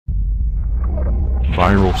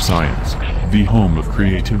Viral Science, the home of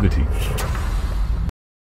creativity.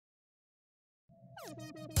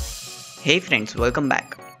 Hey friends, welcome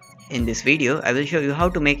back. In this video, I will show you how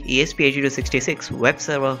to make ESP8266 web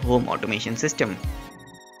server home automation system.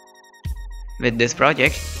 With this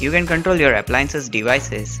project, you can control your appliance's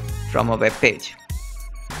devices from a web page.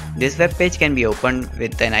 This web page can be opened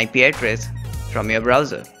with an IP address from your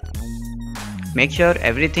browser. Make sure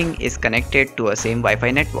everything is connected to a same Wi-Fi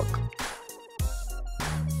network.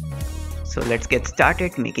 So let's get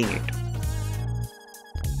started making it.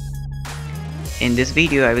 In this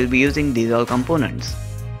video, I will be using these all components: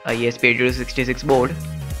 a ESP8266 board,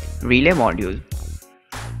 relay module,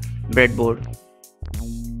 breadboard,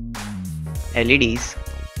 LEDs.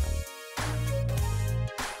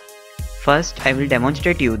 First, I will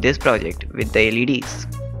demonstrate you this project with the LEDs.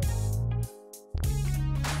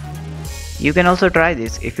 You can also try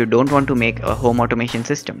this if you don't want to make a home automation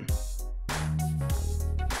system.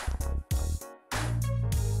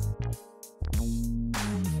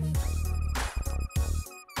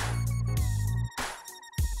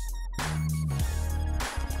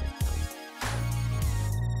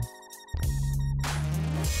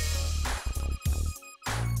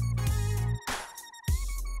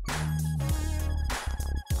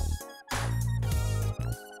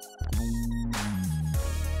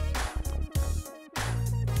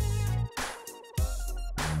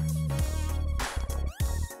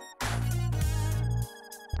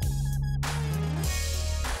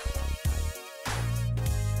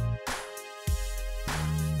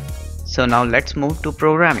 So now let's move to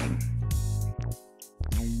programming.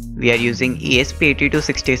 We are using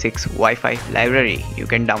ESP8266 Wi-Fi library. You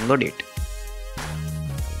can download it.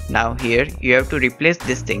 Now here you have to replace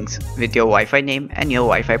these things with your Wi-Fi name and your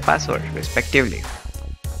Wi-Fi password respectively.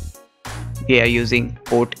 We are using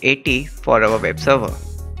port 80 for our web server.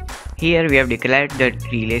 Here we have declared the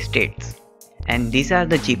relay states, and these are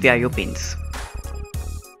the GPIO pins.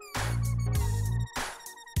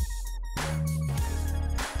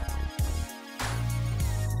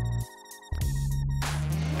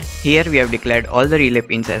 Here we have declared all the relay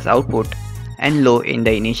pins as output and low in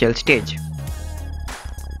the initial stage.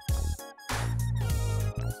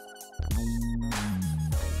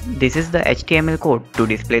 This is the HTML code to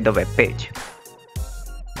display the web page.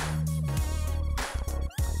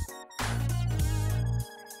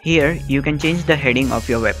 Here you can change the heading of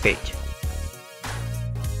your web page.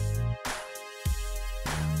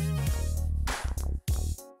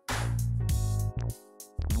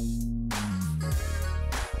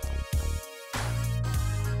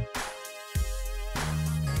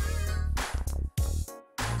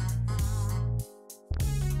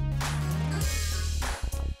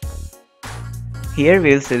 Here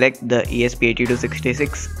we will select the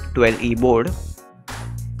ESP8266 12E board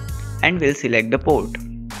and we'll select the port.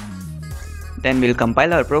 Then we'll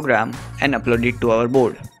compile our program and upload it to our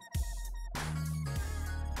board.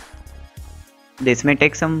 This may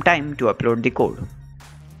take some time to upload the code.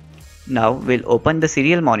 Now we'll open the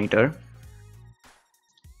serial monitor,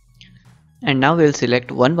 and now we'll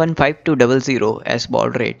select 115200 as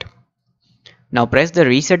baud rate. Now press the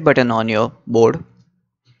reset button on your board,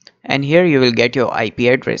 and here you will get your IP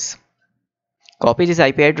address. Copy this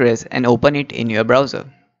IP address and open it in your browser.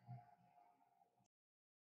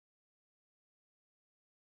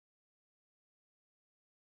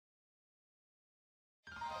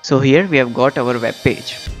 So here we have got our web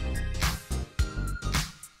page.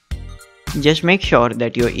 Just make sure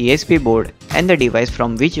that your ESP board and the device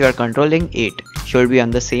from which you are controlling it should be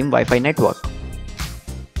on the same Wi-Fi network.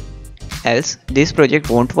 Else this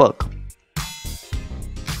project won't work.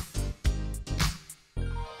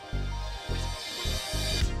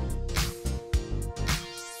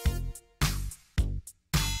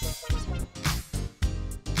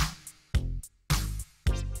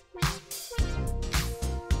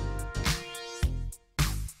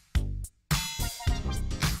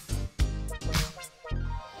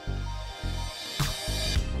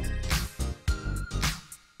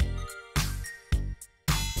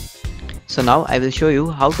 So now I will show you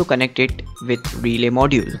how to connect it with relay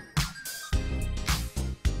module.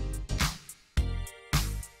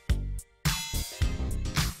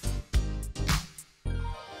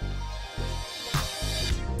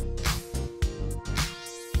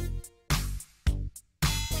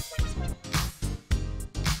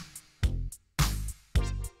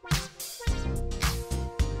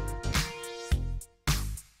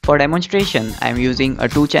 For demonstration, I am using a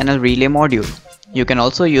 2-channel relay module. You can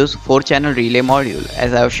also use 4-channel relay module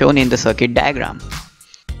as I have shown in the circuit diagram.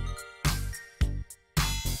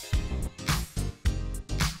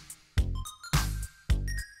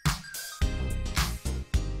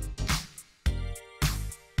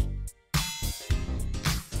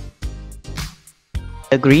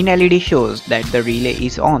 The green LED shows that the relay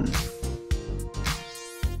is on.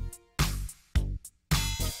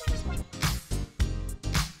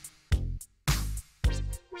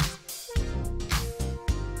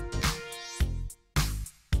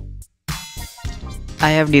 I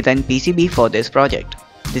have designed PCB for this project.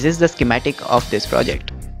 This is the schematic of this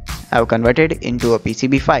project. I have converted it into a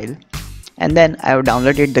PCB file and then I have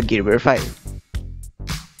downloaded the Gerber file.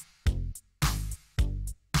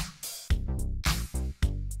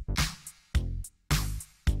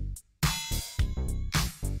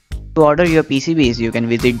 To order your PCBs, you can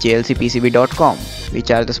visit jlcpcb.com, which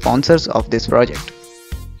are the sponsors of this project.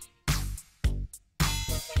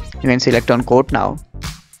 You can select on quote now,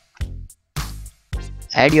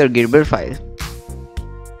 add your Gerber file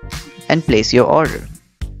and place your order.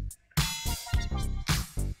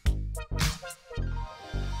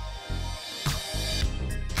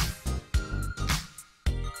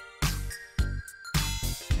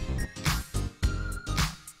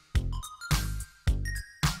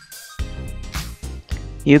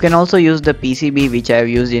 You can also use the PCB which I have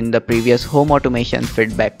used in the previous home automation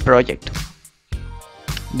feedback project.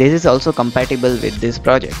 This is also compatible with this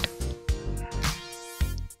project.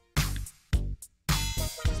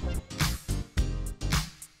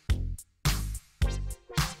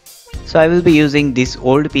 So I will be using these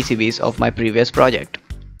old PCBs of my previous project.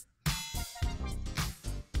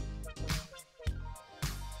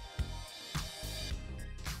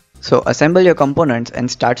 So assemble your components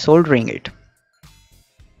and start soldering it.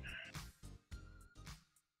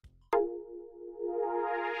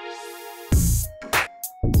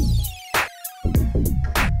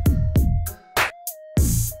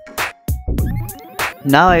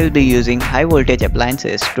 Now I will be using high voltage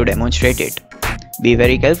appliances to demonstrate it. Be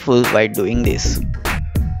very careful while doing this.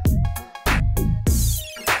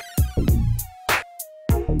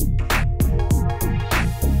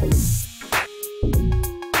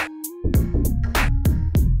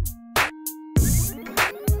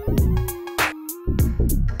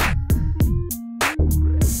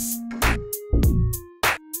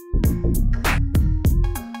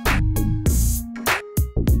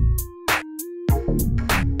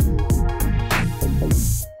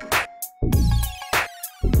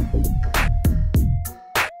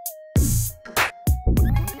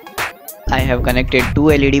 I have connected two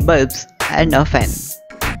LED bulbs and a fan.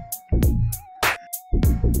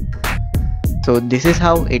 So this is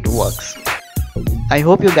how it works. I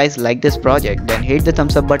hope you guys like this project, then hit the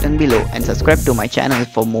thumbs up button below and subscribe to my channel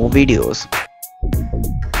for more videos.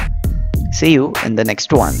 See you in the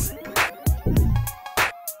next one.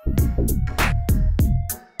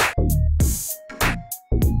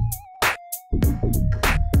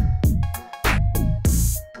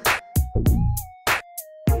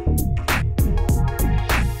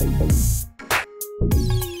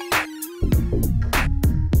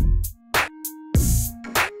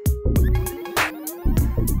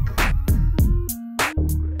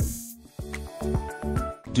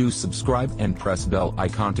 Do subscribe and press bell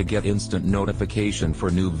icon to get instant notification for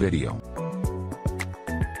new video.